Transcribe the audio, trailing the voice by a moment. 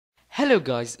Hello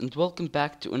guys, and welcome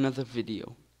back to another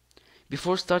video.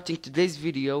 Before starting today's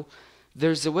video,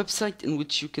 there's a website in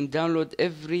which you can download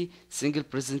every single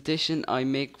presentation I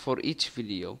make for each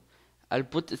video. I'll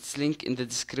put its link in the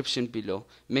description below.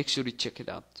 Make sure you check it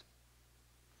out.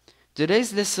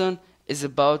 Today's lesson is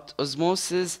about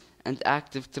osmosis and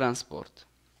active transport.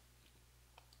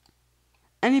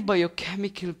 Any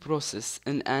biochemical process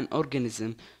in an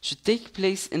organism should take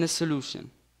place in a solution.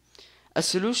 A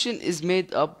solution is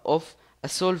made up of a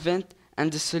solvent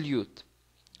and a solute.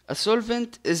 A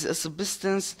solvent is a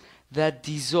substance that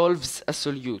dissolves a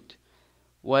solute,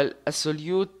 while a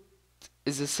solute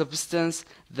is a substance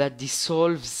that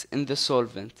dissolves in the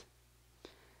solvent.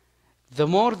 The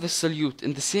more the solute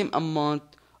in the same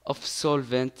amount of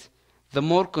solvent, the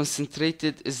more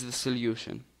concentrated is the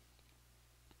solution.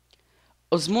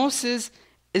 Osmosis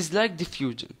is like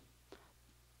diffusion,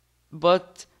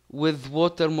 but with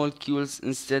water molecules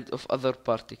instead of other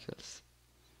particles.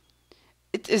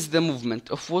 It is the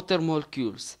movement of water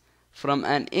molecules from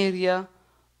an area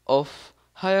of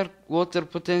higher water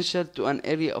potential to an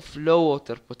area of low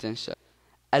water potential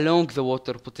along the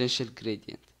water potential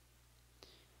gradient.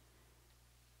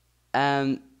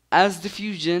 And as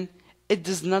diffusion, it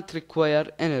does not require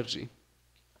energy.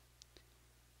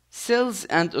 Cells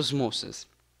and osmosis.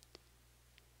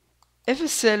 If a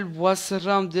cell was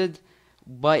surrounded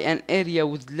by an area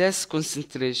with less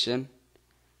concentration,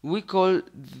 we call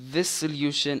this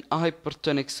solution a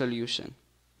hypertonic solution.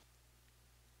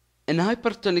 In a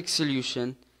hypertonic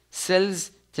solution,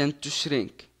 cells tend to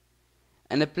shrink.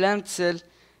 In a plant cell,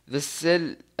 the cell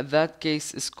in that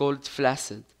case is called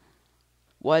flaccid,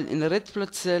 while in a red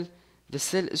blood cell, the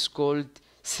cell is called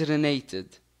serenated.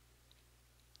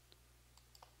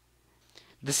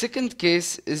 The second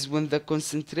case is when the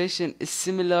concentration is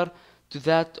similar to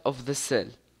that of the cell.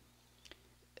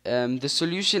 The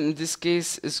solution in this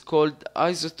case is called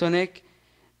isotonic,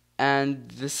 and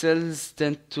the cells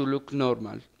tend to look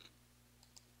normal.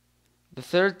 The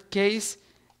third case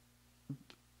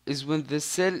is when the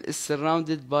cell is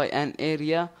surrounded by an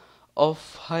area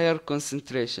of higher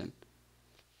concentration.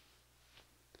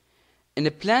 In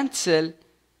a plant cell,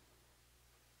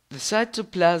 the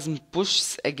cytoplasm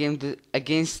pushes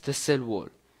against the cell wall.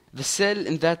 The cell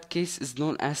in that case is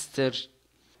known as turgid.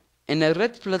 In a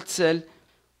red blood cell,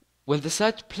 when the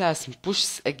cytoplasm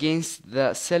pushes against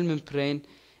the cell membrane,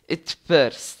 it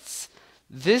bursts.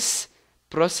 This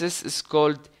process is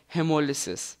called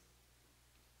hemolysis.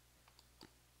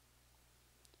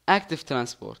 Active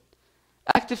transport.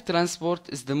 Active transport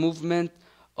is the movement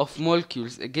of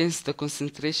molecules against the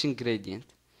concentration gradient.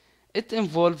 It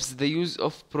involves the use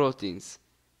of proteins.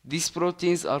 These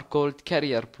proteins are called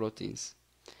carrier proteins.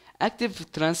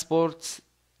 Active transport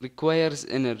requires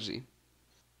energy.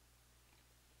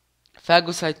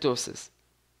 Phagocytosis.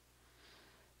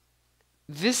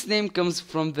 This name comes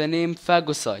from the name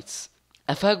phagocytes.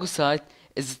 A phagocyte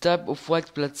is a type of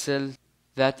white blood cell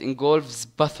that engulfs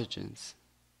pathogens.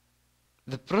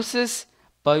 The process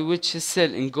by which a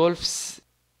cell engulfs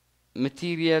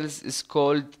materials is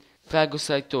called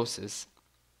phagocytosis.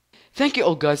 Thank you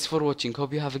all guys for watching.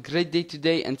 Hope you have a great day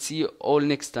today, and see you all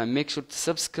next time. Make sure to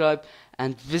subscribe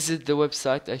and visit the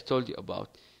website I told you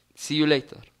about. See you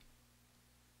later.